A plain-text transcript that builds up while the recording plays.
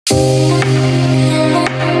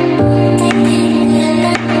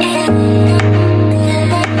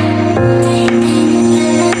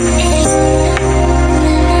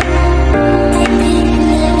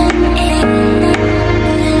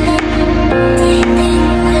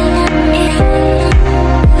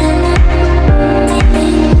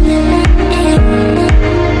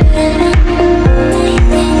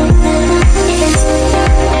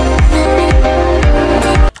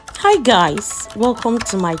Guys, welcome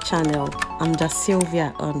to my channel. I'm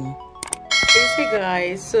dasylviaonu. Hey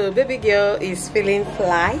guys, so baby girl is feeling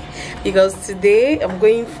fly because today I'm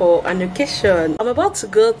going for an occasion. I'm about to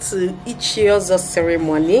go to OZO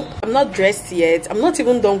ceremony. I'm not dressed yet. I'm not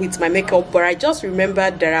even done with my makeup, but I just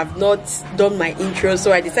remembered that I've not done my intro,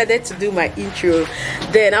 so I decided to do my intro.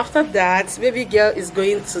 Then after that, baby girl is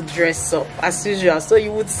going to dress up as usual, so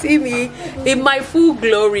you would see me in my full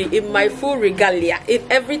glory, in my full regalia, in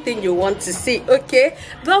everything you want to see. Okay,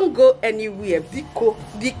 don't go anywhere.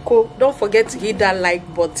 Biko, don't forget to hit that like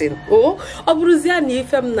button. Oh, obruzia ni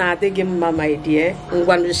ifem na adege mama, my dear.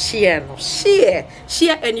 Ngwanu share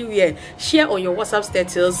anywhere. Share on your WhatsApp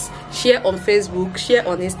status, share on Facebook, share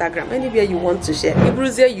on Instagram, anywhere you want to share.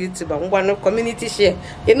 Obruzia YouTube, ngwanu community share.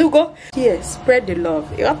 You go here, spread the love.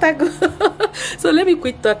 So let me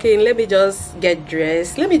quit talking. Let me just get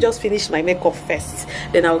dressed. Let me just finish my makeup first.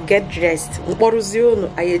 Then I'll get dressed.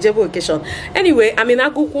 Occasion. Anyway, I'm in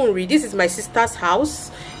Agukunri. This is my sister's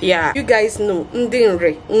house. Yeah, you guys know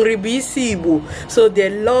Igbo, so they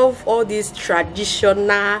love all these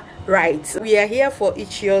traditional rites. We are here for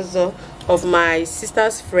OZO of my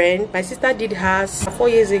sister's friend. My sister did hers 4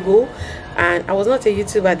 years ago, and I was not a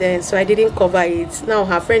YouTuber then, so I didn't cover it. Now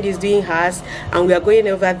her friend is doing hers, and we are going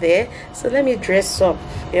over there. So let me dress up.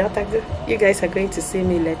 You guys are going to see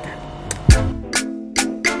me later.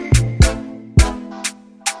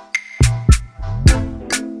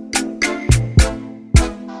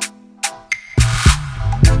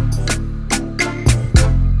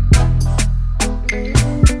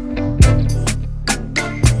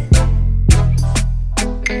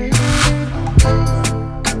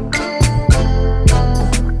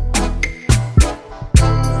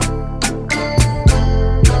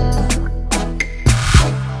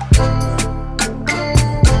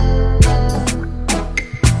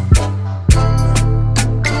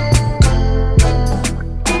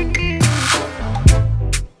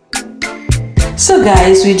 So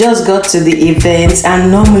guys, we just got to the event,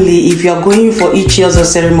 and normally if you're going for each OZO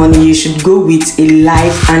ceremony, you should go with a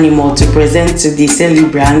live animal to present to the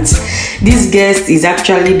celebrants. This guest is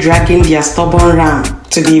actually dragging their stubborn ram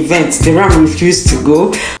to the event. The ram refused to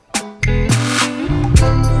go.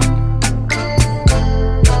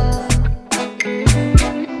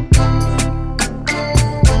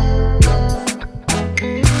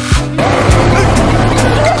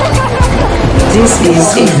 This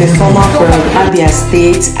is a performer from Abia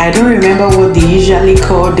State. I don't remember what they usually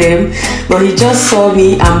call them, but he just saw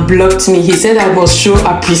me and blocked me. He said I must show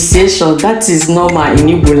appreciation. That is normal in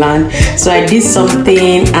Igbo land. So I did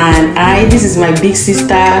something, and this is my big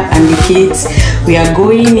sister and the kids. We are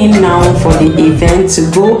going in now for the event to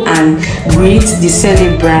go and greet the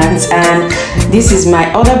celebrants, and this is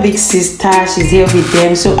my other big sister. She's here with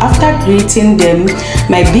them. So after greeting them,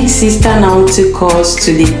 my big sister now took us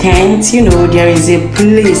to the tent. You know, there is a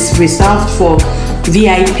place reserved for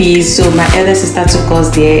VIPs, so my elder sister took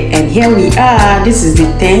us there, and here we are. This is the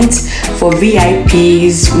tent for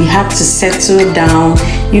VIPs. We have to settle down,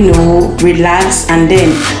 you know, relax, and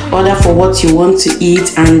then order for what you want to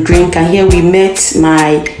eat and drink. And here we met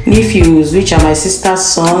my nephews, which are my sister's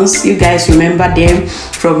sons. You guys remember them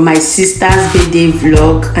from my sister's birthday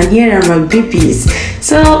vlog, and here are my babies.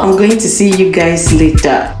 So I'm going to see you guys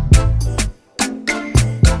later.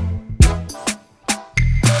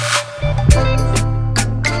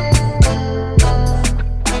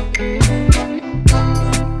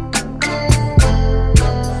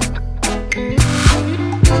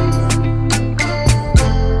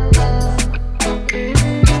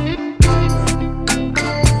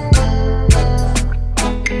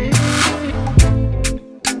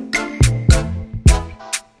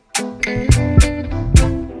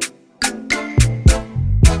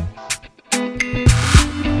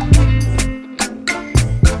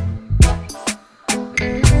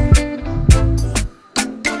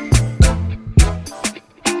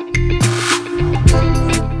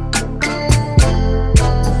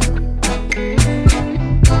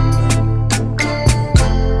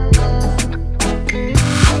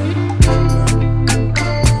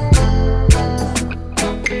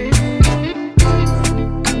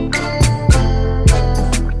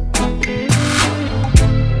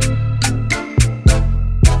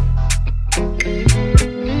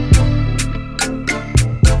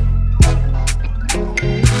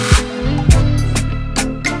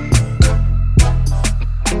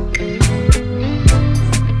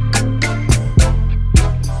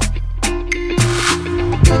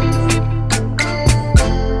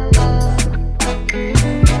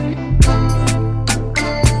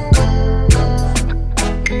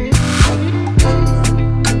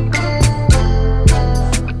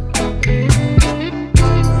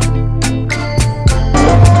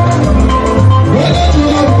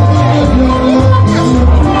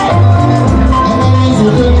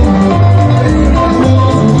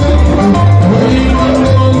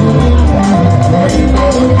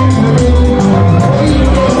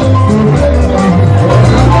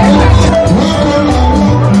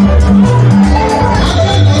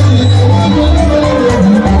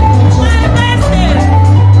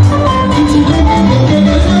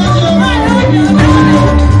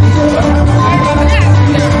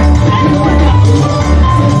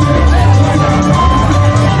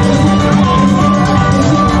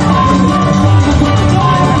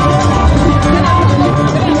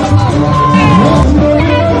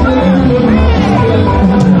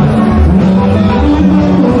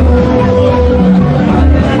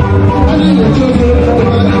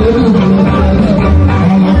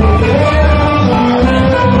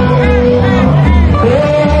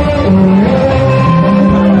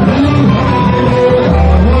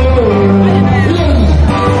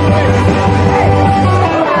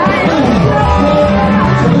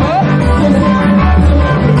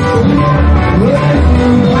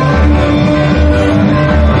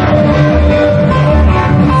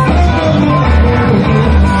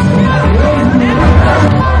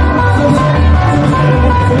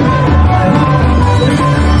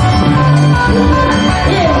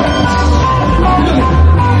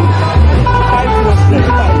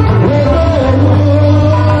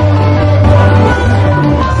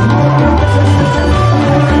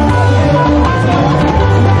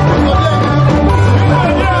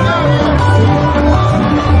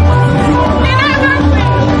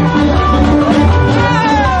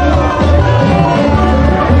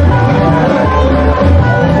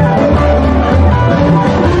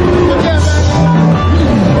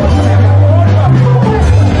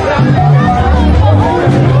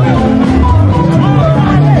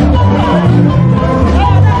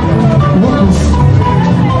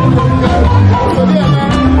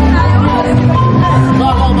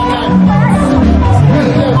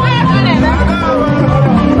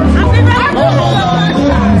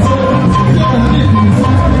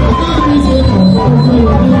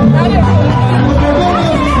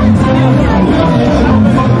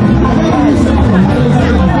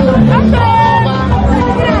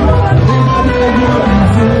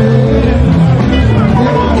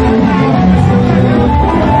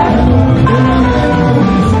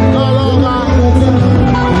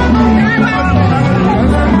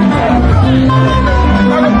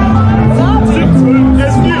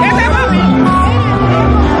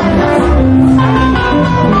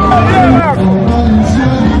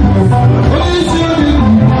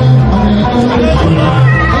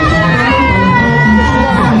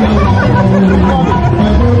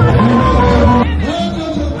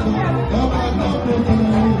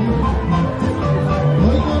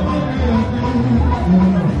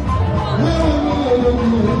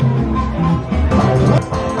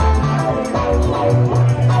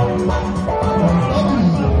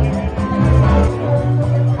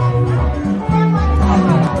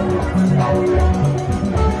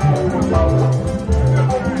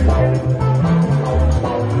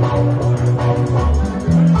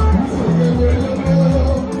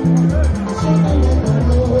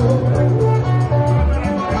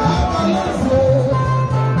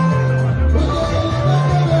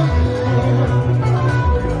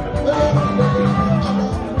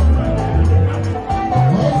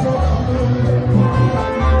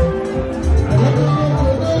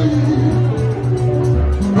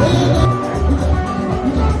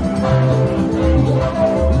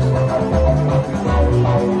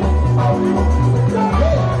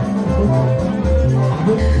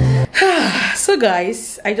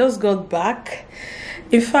 guys, I just got back.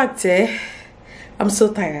 In fact, I'm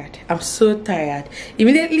so tired. I'm so tired.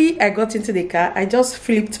 Immediately I got into the car, I just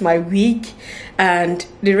flipped my wig, and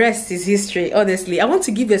the rest is history. Honestly, I want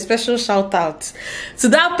to give a special shout out to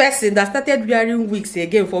that person that started wearing wigs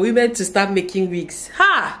again, for women to start making wigs.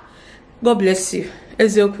 Ha! God bless you.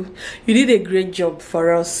 Ezeoku, you did a great job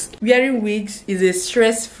for us. Wearing wigs is a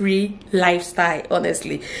stress-free lifestyle,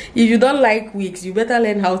 honestly. If you don't like wigs, you better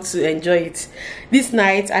learn how to enjoy it. This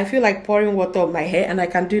night, I feel like pouring water on my hair, and I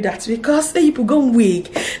can do that because people go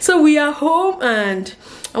wig. So we are home, and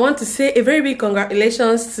I want to say a very big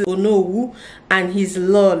congratulations to Onowu and his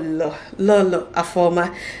Lolo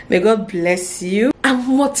Afoma. May God bless you and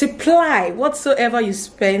multiply whatsoever you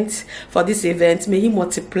spent for this event. May he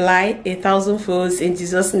multiply 1,000-folds in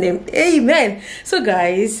Jesus' name. Amen. So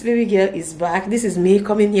guys, baby girl is back. This is me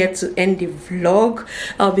coming here to end the vlog.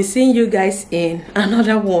 I'll be seeing you guys in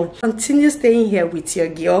another one. Continue staying here with your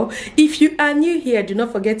girl. If you are new here, do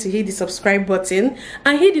not forget to hit the subscribe button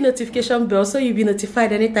and hit the notification bell so you'll be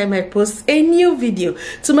notified anytime I post a new video.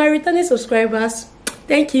 To my returning subscribers,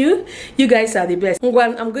 thank you. You guys are the best.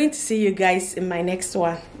 I'm going to see you guys in my next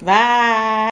one. Bye.